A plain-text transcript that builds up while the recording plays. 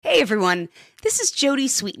everyone, this is Jodie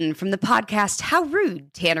Sweetin from the podcast How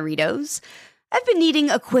Rude, Tanneritos. I've been needing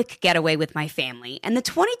a quick getaway with my family, and the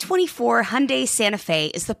 2024 Hyundai Santa Fe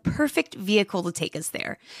is the perfect vehicle to take us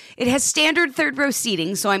there. It has standard third-row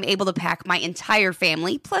seating, so I'm able to pack my entire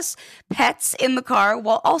family, plus pets, in the car,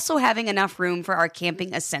 while also having enough room for our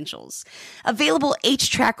camping essentials. Available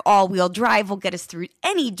H-Track all-wheel drive will get us through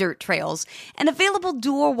any dirt trails, and available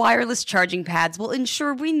dual wireless charging pads will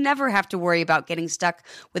ensure we never have to worry about getting stuck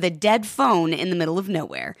with a dead phone in the middle of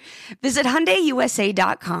nowhere. Visit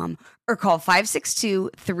HyundaiUSA.com or call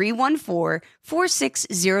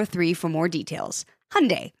 562-314-4603 for more details.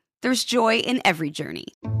 Hyundai, there's joy in every journey.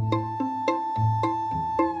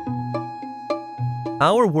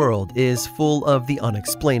 Our world is full of the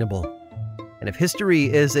unexplainable. And if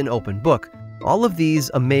history is an open book, all of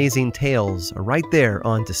these amazing tales are right there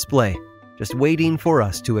on display, just waiting for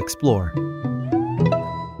us to explore.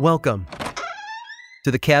 Welcome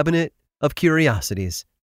to the Cabinet of Curiosities.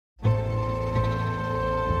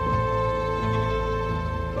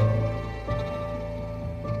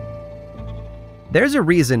 There's a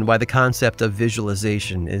reason why the concept of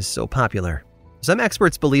visualization is so popular. Some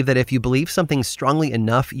experts believe that if you believe something strongly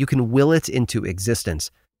enough, you can will it into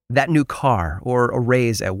existence. That new car or a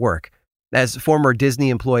raise at work. As former Disney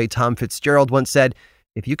employee Tom Fitzgerald once said,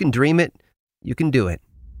 if you can dream it, you can do it.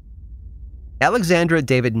 Alexandra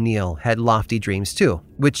David Neal had lofty dreams too,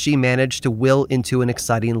 which she managed to will into an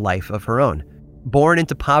exciting life of her own. Born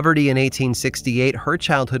into poverty in 1868, her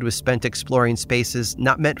childhood was spent exploring spaces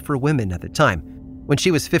not meant for women at the time. When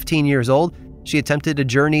she was 15 years old, she attempted a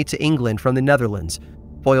journey to England from the Netherlands,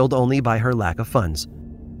 foiled only by her lack of funds.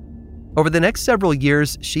 Over the next several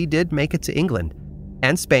years, she did make it to England,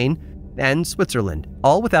 and Spain, and Switzerland,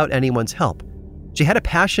 all without anyone's help. She had a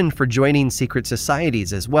passion for joining secret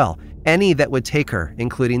societies as well, any that would take her,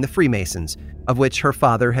 including the Freemasons, of which her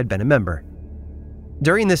father had been a member.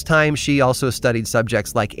 During this time, she also studied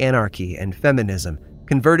subjects like anarchy and feminism,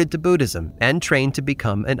 converted to Buddhism, and trained to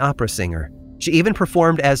become an opera singer. She even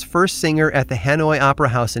performed as first singer at the Hanoi Opera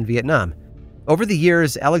House in Vietnam. Over the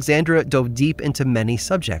years, Alexandra dove deep into many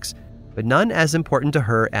subjects, but none as important to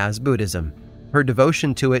her as Buddhism. Her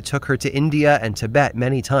devotion to it took her to India and Tibet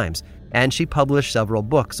many times, and she published several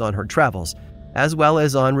books on her travels, as well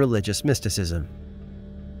as on religious mysticism.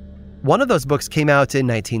 One of those books came out in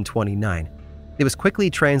 1929. It was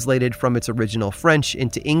quickly translated from its original French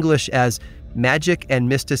into English as Magic and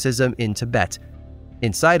Mysticism in Tibet.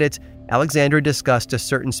 Inside it, Alexandra discussed a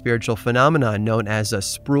certain spiritual phenomenon known as a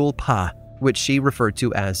sprul pa, which she referred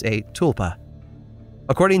to as a tulpa.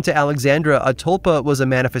 According to Alexandra, a tulpa was a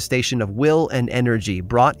manifestation of will and energy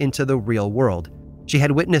brought into the real world. She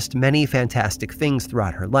had witnessed many fantastic things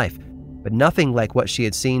throughout her life, but nothing like what she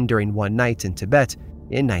had seen during one night in Tibet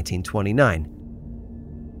in 1929.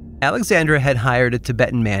 Alexandra had hired a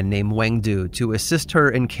Tibetan man named Wang Du to assist her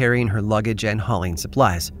in carrying her luggage and hauling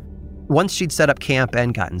supplies. Once she'd set up camp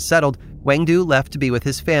and gotten settled, Wang Du left to be with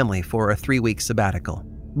his family for a 3-week sabbatical.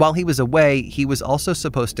 While he was away, he was also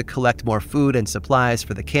supposed to collect more food and supplies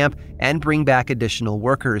for the camp and bring back additional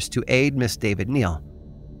workers to aid Miss David Neal.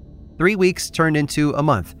 3 weeks turned into a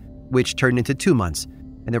month, which turned into 2 months,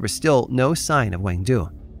 and there was still no sign of Wang Du.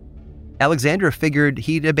 Alexandra figured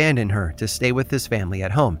he'd abandon her to stay with his family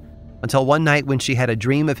at home, until one night when she had a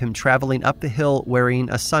dream of him traveling up the hill wearing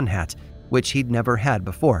a sun hat, which he'd never had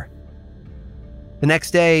before. The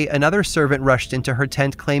next day, another servant rushed into her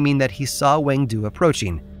tent claiming that he saw Wang Du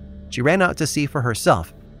approaching. She ran out to see for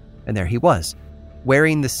herself, and there he was,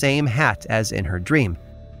 wearing the same hat as in her dream,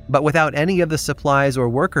 but without any of the supplies or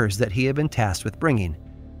workers that he had been tasked with bringing.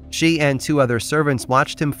 She and 2 other servants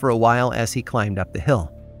watched him for a while as he climbed up the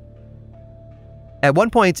hill. At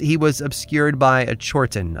one point, he was obscured by a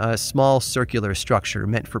chorten, a small circular structure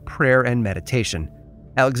meant for prayer and meditation.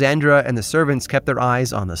 Alexandra and the servants kept their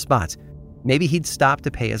eyes on the spot. Maybe he'd stop to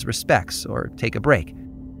pay his respects or take a break.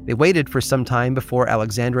 They waited for some time before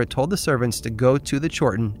Alexandra told the servants to go to the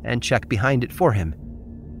chorten and check behind it for him.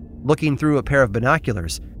 Looking through a pair of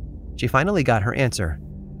binoculars, she finally got her answer.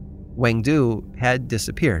 Wang Du had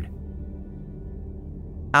disappeared.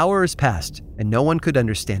 Hours passed, and no one could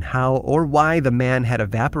understand how or why the man had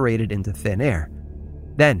evaporated into thin air.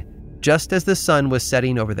 Then, just as the sun was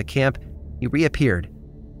setting over the camp, he reappeared.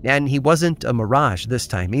 And he wasn't a mirage this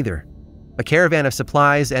time either. A caravan of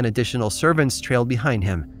supplies and additional servants trailed behind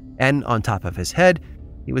him, and on top of his head,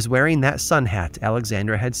 he was wearing that sun hat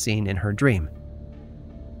Alexandra had seen in her dream.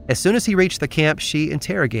 As soon as he reached the camp, she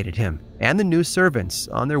interrogated him and the new servants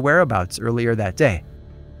on their whereabouts earlier that day.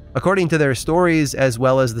 According to their stories, as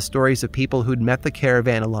well as the stories of people who'd met the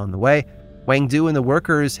caravan along the way, Wang Du and the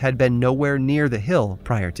workers had been nowhere near the hill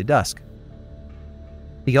prior to dusk.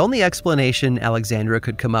 The only explanation Alexandra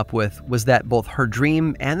could come up with was that both her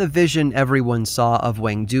dream and the vision everyone saw of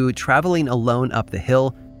Wang Du traveling alone up the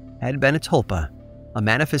hill had been a tulpa, a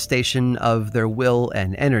manifestation of their will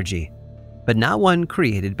and energy, but not one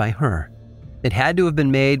created by her. It had to have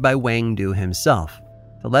been made by Wang Du himself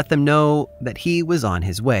to let them know that he was on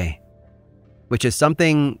his way, which is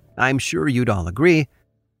something I'm sure you'd all agree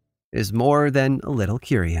is more than a little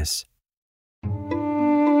curious.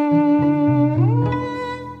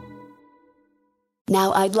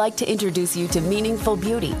 Now I'd like to introduce you to Meaningful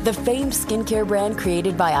Beauty, the famed skincare brand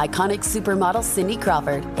created by iconic supermodel Cindy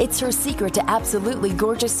Crawford. It's her secret to absolutely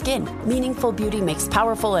gorgeous skin. Meaningful Beauty makes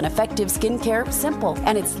powerful and effective skincare simple,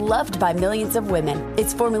 and it's loved by millions of women.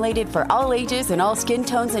 It's formulated for all ages and all skin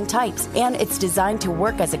tones and types, and it's designed to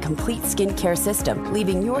work as a complete skincare system,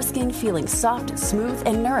 leaving your skin feeling soft, smooth,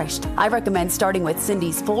 and nourished. I recommend starting with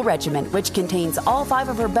Cindy's full regimen, which contains all 5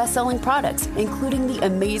 of her best-selling products, including the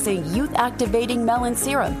amazing youth-activating Melon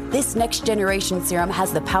Serum. This next-generation serum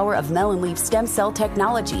has the power of melon leaf stem cell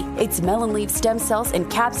technology. It's melon leaf stem cells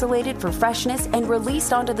encapsulated for freshness and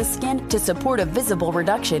released onto the skin to support a visible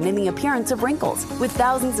reduction in the appearance of wrinkles. With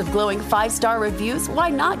thousands of glowing 5-star reviews,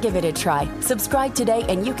 why not give it a try? Subscribe today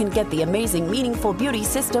and you can get the amazing Meaningful Beauty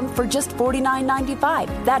system for just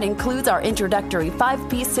 $49.95. That includes our introductory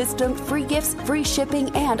 5-piece system, free gifts, free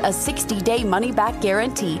shipping, and a 60-day money-back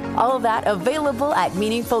guarantee. All of that available at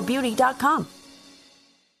meaningfulbeauty.com.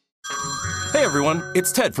 Hey everyone,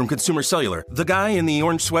 it's Ted from Consumer Cellular, the guy in the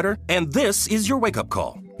orange sweater, and this is your wake-up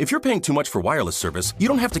call. If you're paying too much for wireless service, you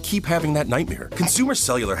don't have to keep having that nightmare. Consumer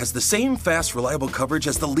Cellular has the same fast, reliable coverage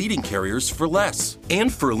as the leading carriers for less.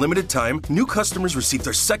 And for a limited time, new customers receive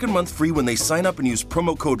their second month free when they sign up and use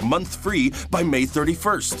promo code MONTHFREE by May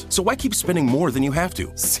 31st. So why keep spending more than you have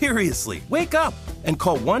to? Seriously, wake up and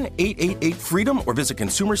call 1-888-FREEDOM or visit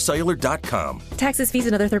consumercellular.com. Taxes, fees,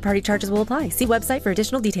 and other third-party charges will apply. See website for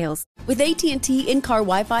additional details. With AT&T in-car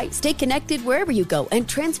Wi-Fi, stay connected wherever you go and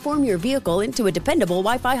transform your vehicle into a dependable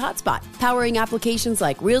Wi-Fi hotspot. Powering applications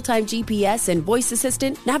like real-time GPS and voice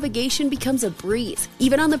assistant, navigation becomes a breeze.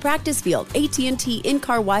 Even on the practice field, AT&T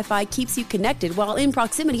in-car Wi-Fi keeps you connected while in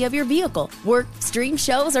proximity of your vehicle. Work, stream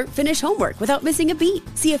shows, or finish homework without missing a beat.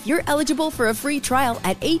 See if you're eligible for a free trial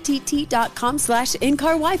at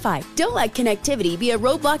att.com/in-car Wi-Fi. Don't let connectivity be a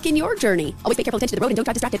roadblock in your journey. Always pay careful attention to the road and don't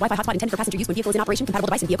drive distracted. Wi-Fi hotspot intended for passenger use when vehicle is in operation. Compatible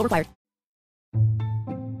device and vehicle required.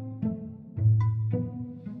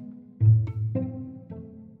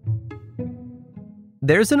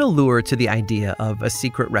 There's an allure to the idea of a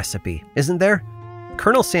secret recipe, isn't there?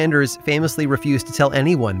 Colonel Sanders famously refused to tell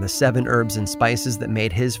anyone the 7 herbs and spices that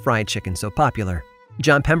made his fried chicken so popular.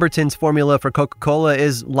 John Pemberton's formula for Coca-Cola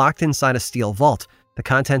is locked inside a steel vault, the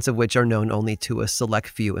contents of which are known only to a select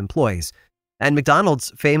few employees. And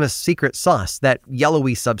McDonald's famous secret sauce, that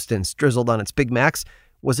yellowy substance drizzled on its Big Macs,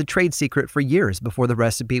 was a trade secret for years before the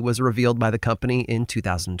recipe was revealed by the company in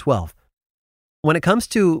 2012. When it comes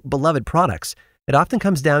to beloved products, it often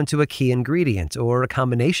comes down to a key ingredient or a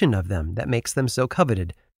combination of them that makes them so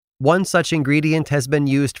coveted. One such ingredient has been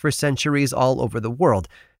used for centuries all over the world,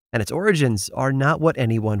 and its origins are not what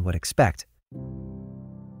anyone would expect.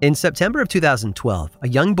 In September of 2012, a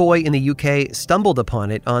young boy in the UK stumbled upon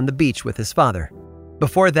it on the beach with his father.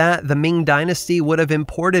 Before that, the Ming Dynasty would have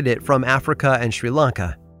imported it from Africa and Sri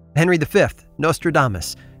Lanka. Henry V,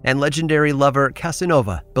 Nostradamus, and legendary lover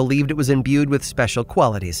Casanova believed it was imbued with special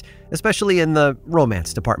qualities, especially in the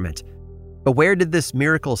romance department. But where did this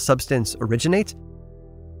miracle substance originate?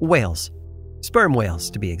 Whales. Sperm whales,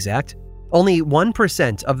 to be exact. Only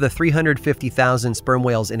 1% of the 350,000 sperm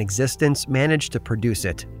whales in existence managed to produce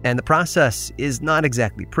it, and the process is not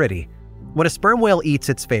exactly pretty. When a sperm whale eats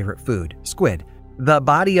its favorite food, squid, the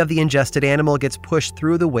body of the ingested animal gets pushed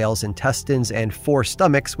through the whale's intestines and 4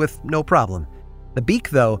 stomachs with no problem. The beak,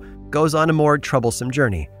 though, goes on a more troublesome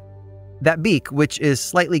journey. That beak, which is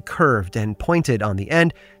slightly curved and pointed on the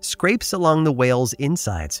end, scrapes along the whale's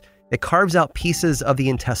insides. It carves out pieces of the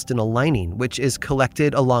intestinal lining, which is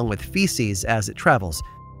collected along with feces as it travels.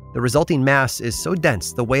 The resulting mass is so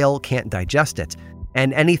dense the whale can't digest it,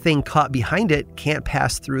 and anything caught behind it can't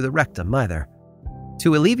pass through the rectum either.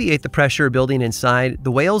 To alleviate the pressure building inside,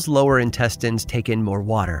 the whale's lower intestines take in more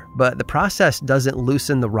water, but the process doesn't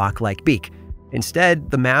loosen the rock-like beak. Instead,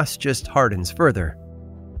 the mass just hardens further.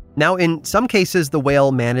 Now, in some cases, the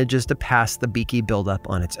whale manages to pass the beaky buildup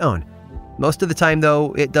on its own. Most of the time,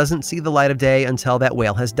 though, it doesn't see the light of day until that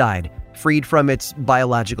whale has died, freed from its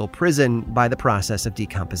biological prison by the process of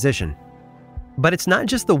decomposition. But it's not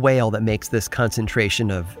just the whale that makes this concentration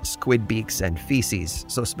of squid beaks and feces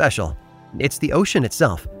so special. It's the ocean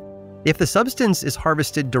itself. If the substance is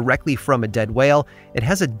harvested directly from a dead whale, it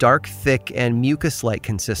has a dark, thick, and mucus-like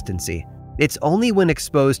consistency. It's only when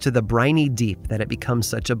exposed to the briny deep that it becomes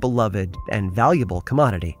such a beloved and valuable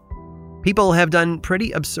commodity. People have done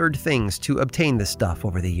pretty absurd things to obtain this stuff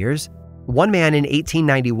over the years. One man in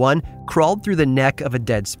 1891 crawled through the neck of a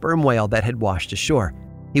dead sperm whale that had washed ashore.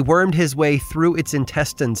 He wormed his way through its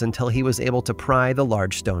intestines until he was able to pry the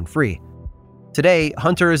large stone free. Today,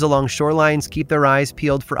 hunters along shorelines keep their eyes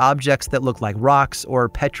peeled for objects that look like rocks or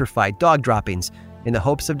petrified dog droppings in the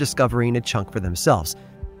hopes of discovering a chunk for themselves.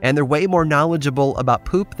 And they're way more knowledgeable about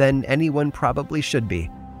poop than anyone probably should be.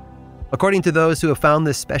 According to those who have found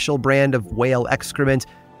this special brand of whale excrement,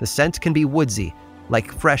 the scent can be woodsy,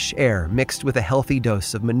 like fresh air mixed with a healthy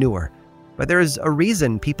dose of manure. But there's a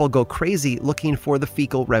reason people go crazy looking for the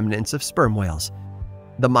fecal remnants of sperm whales: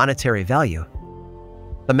 the monetary value.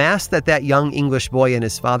 The mass that young English boy and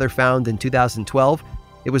his father found in 2012,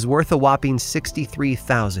 it was worth a whopping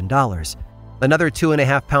 $63,000. Another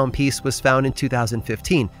 2.5-pound piece was found in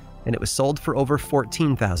 2015, and it was sold for over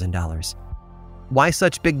 $14,000. Why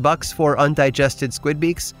such big bucks for undigested squid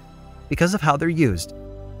beaks? Because of how they're used.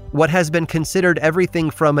 What has been considered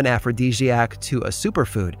everything from an aphrodisiac to a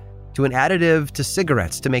superfood, to an additive to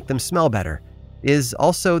cigarettes to make them smell better, is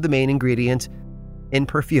also the main ingredient in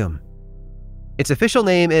perfume. Its official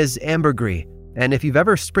name is ambergris, and if you've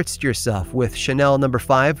ever spritzed yourself with Chanel No.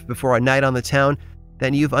 5 before a night on the town,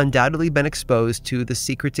 then you've undoubtedly been exposed to the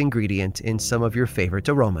secret ingredient in some of your favorite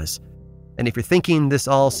aromas. And if you're thinking this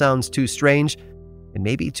all sounds too strange and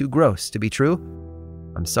maybe too gross to be true,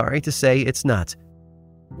 I'm sorry to say it's not.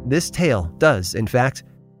 This tale does, in fact,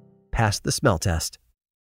 pass the smell test.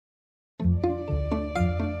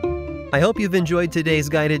 I hope you've enjoyed today's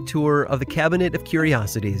guided tour of the Cabinet of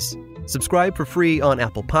Curiosities. Subscribe for free on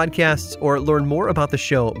Apple Podcasts or learn more about the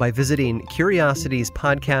show by visiting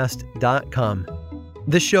curiositiespodcast.com.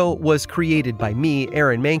 This show was created by me,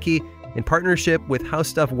 Aaron Mahnke, in partnership with How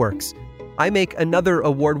Stuff Works. I make another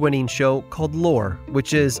award-winning show called Lore,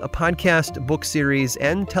 which is a podcast, book series,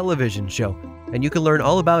 and television show, and you can learn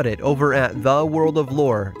all about it over at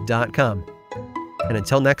theworldoflore.com. And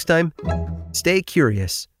until next time, stay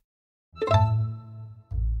curious.